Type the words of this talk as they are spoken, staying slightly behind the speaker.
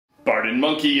Bart and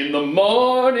Monkey in the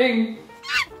morning.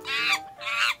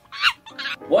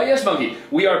 Why, yes, Monkey,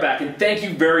 we are back, and thank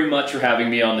you very much for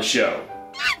having me on the show.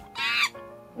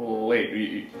 Oh, wait,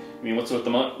 you mean what's with the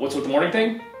morning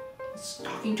thing? It's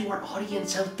talking to our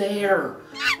audience out there.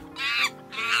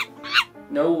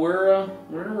 No, we're in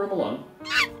a room alone.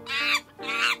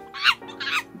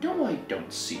 No, I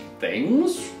don't see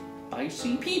things. I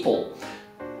see people.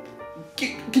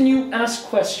 Can you ask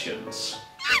questions?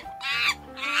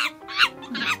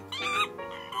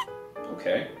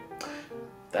 Okay,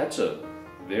 that's a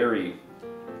very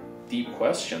deep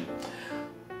question.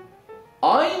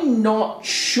 I'm not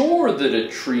sure that a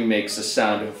tree makes a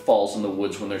sound if it falls in the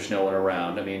woods when there's no one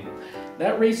around. I mean,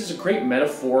 that raises a great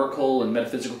metaphorical and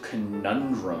metaphysical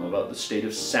conundrum about the state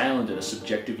of sound in a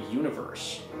subjective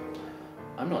universe.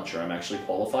 I'm not sure I'm actually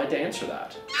qualified to answer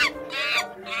that.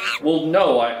 Well,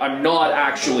 no, I'm not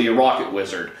actually a rocket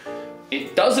wizard.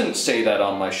 It doesn't say that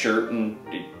on my shirt, and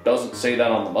it doesn't say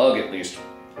that on the mug, at least,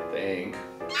 I think.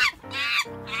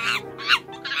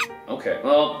 Okay,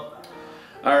 well,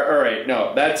 alright,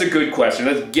 no, that's a good question.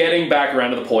 That's getting back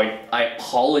around to the point. I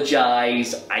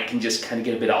apologize, I can just kind of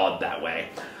get a bit odd that way.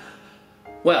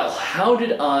 Well, how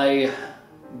did I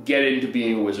get into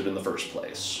being a wizard in the first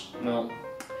place? Well,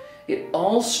 it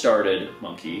all started,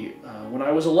 Monkey, when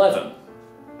I was 11.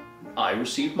 I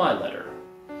received my letter.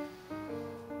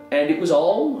 And it was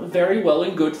all very well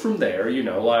and good from there, you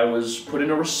know. I was put in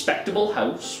a respectable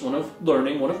house, one of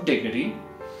learning, one of dignity.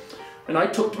 And I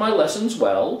took to my lessons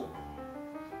well.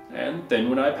 And then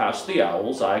when I passed the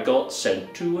owls, I got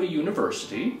sent to a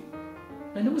university.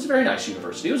 And it was a very nice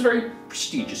university. It was a very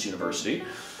prestigious university.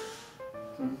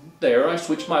 There I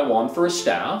switched my wand for a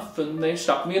staff, and they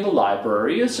stuck me in the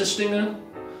library, assisting a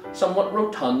somewhat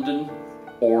rotund and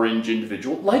orange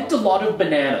individual. Liked a lot of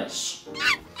bananas.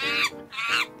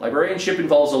 Librarianship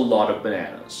involves a lot of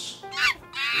bananas.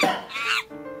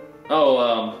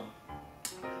 Oh,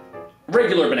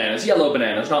 regular bananas, yellow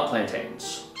bananas, not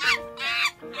plantains.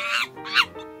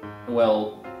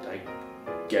 Well, I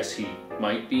guess he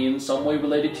might be in some way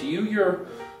related to you. You're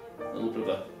a little bit of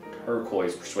a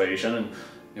turquoise persuasion, and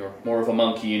you're more of a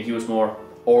monkey, and he was more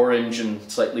orange and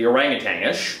slightly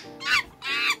orangutan-ish.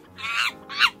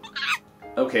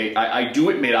 Okay, I do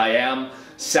admit I am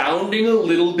sounding a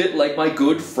little bit like my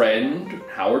good friend,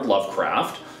 Howard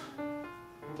Lovecraft,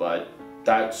 but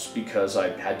that's because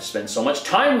I had to spend so much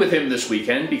time with him this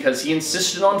weekend because he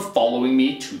insisted on following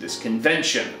me to this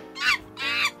convention.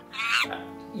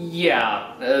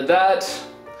 That's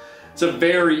a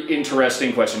very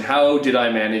interesting question. How did I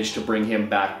manage to bring him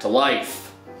back to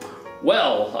life?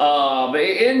 Well,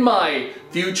 in my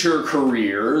future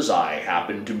careers, I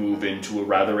happened to move into a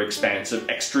rather expansive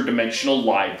extra-dimensional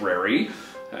library,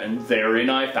 and therein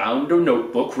I found a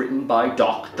notebook written by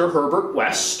Dr. Herbert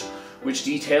West, which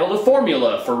detailed a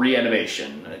formula for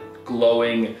reanimation, a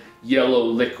glowing yellow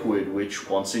liquid which,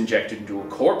 once injected into a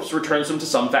corpse, returns them to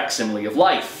some facsimile of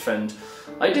life. And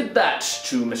I did that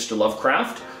to Mr.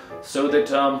 Lovecraft so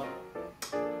that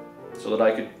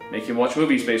I could make him watch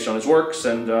movies based on his works,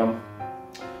 and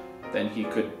then he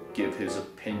could give his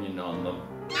opinion on them.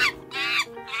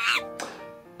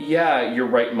 Yeah, you're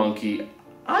right, Monkey.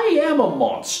 I am a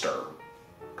monster.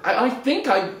 I think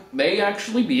I may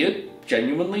actually be a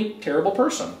genuinely terrible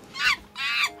person.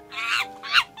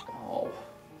 Oh,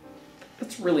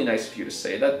 that's really nice of you to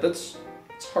say. It's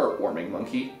heartwarming,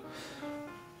 Monkey.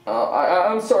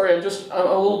 I'm sorry, I'm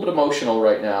a little bit emotional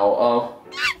right now.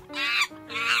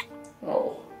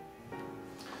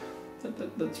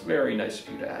 That's very nice of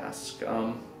you to ask.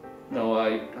 No,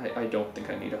 I don't think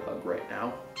I need a hug right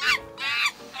now.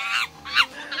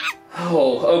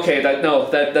 Oh, okay,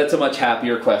 that's a much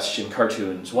happier question.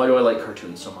 Cartoons. Why do I like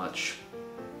cartoons so much?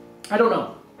 I don't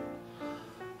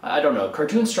know.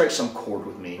 Cartoons strike some chord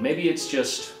with me. Maybe it's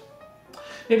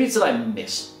that I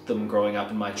missed them growing up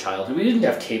in my childhood. We didn't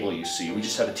have cable, you see. We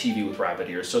just had a TV with rabbit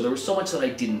ears, so there was so much that I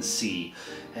didn't see.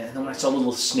 And then when I saw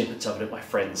little snippets of it at my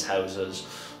friends' houses,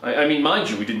 I mean, mind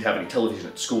you, we didn't have any television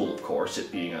at school, of course,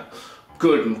 it being a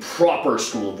good and proper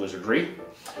school of wizardry.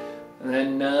 And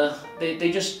then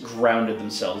they just grounded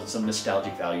themselves in some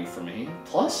nostalgic value for me.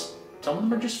 Plus, some of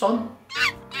them are just fun.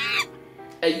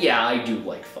 Yeah, I do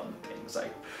like fun things.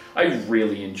 I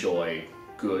really enjoy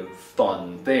good,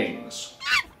 fun things.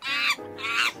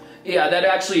 Yeah, that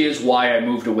actually is why I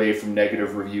moved away from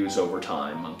negative reviews over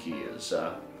time, Monkey, is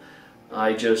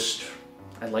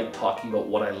I like talking about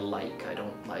what I like. I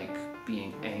don't like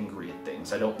being angry at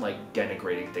things. I don't like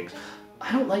denigrating things.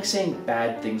 I don't like saying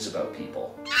bad things about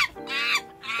people.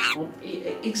 Well,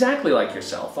 exactly like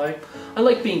yourself. I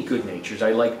like being good-natured.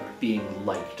 I like being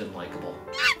liked and likable.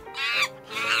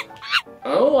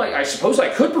 I suppose I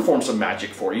could perform some magic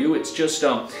for you. It's just,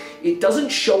 it doesn't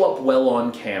show up well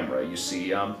on camera, you see.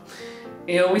 You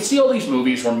know, we see all these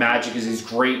movies where magic is these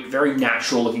great, very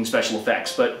natural-looking special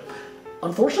effects, but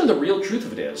unfortunately the real truth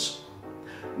of it is,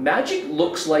 magic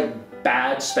looks like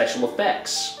bad special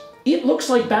effects. It looks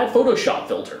like bad Photoshop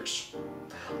filters.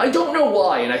 I don't know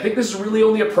why, and I think this is really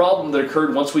only a problem that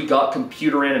occurred once we got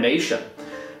computer animation.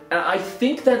 And I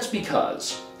think that's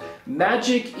because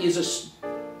magic is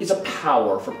a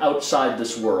power from outside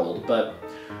this world, but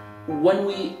when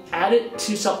we add it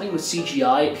to something with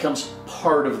CGI, it becomes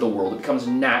part of the world, it becomes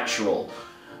natural.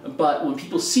 But when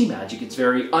people see magic, it's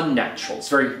very unnatural, it's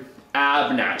very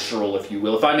abnatural, if you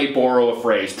will, if I may borrow a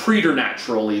phrase,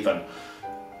 preternatural even.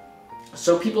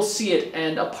 So people see it,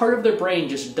 and a part of their brain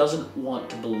just doesn't want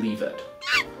to believe it.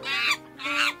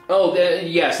 Oh,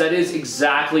 yes, that is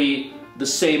exactly the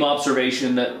same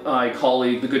observation that my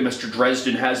colleague, the good Mr.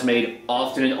 Dresden, has made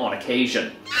often and on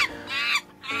occasion.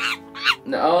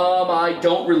 I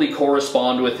don't really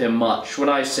correspond with him much. When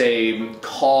I say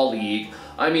colleague,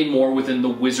 I mean more within the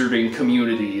wizarding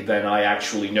community than I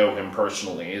actually know him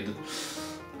personally.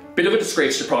 Bit of a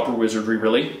disgrace to proper wizardry,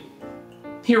 really.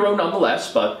 Hero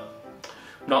nonetheless, but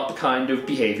not the kind of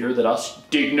behavior that us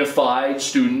dignified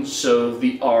students of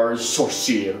the Ars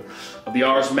Sorcière, of the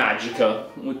Ars Magica,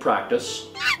 would practice.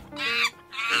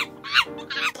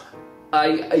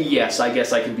 Yes, I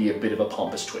guess I can be a bit of a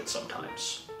pompous twit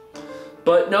sometimes.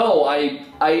 But no, I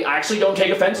actually don't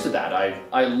take offense to that.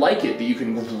 I like it that you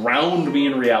can ground me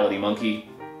in reality, monkey.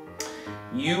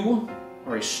 You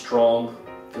are a strong,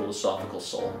 philosophical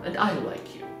soul, and I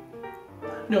like you.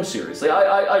 No, seriously,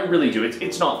 I really do.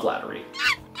 It's not flattery.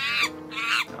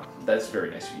 Oh, that's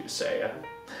very nice of you to say.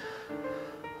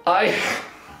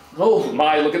 Oh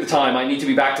my, look at the time. I need to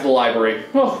be back to the library.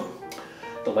 Oh,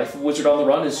 the life of a wizard on the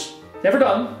run is never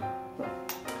done.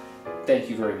 Thank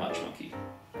you very much, monkey.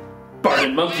 Bard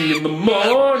and Monkey in the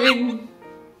morning.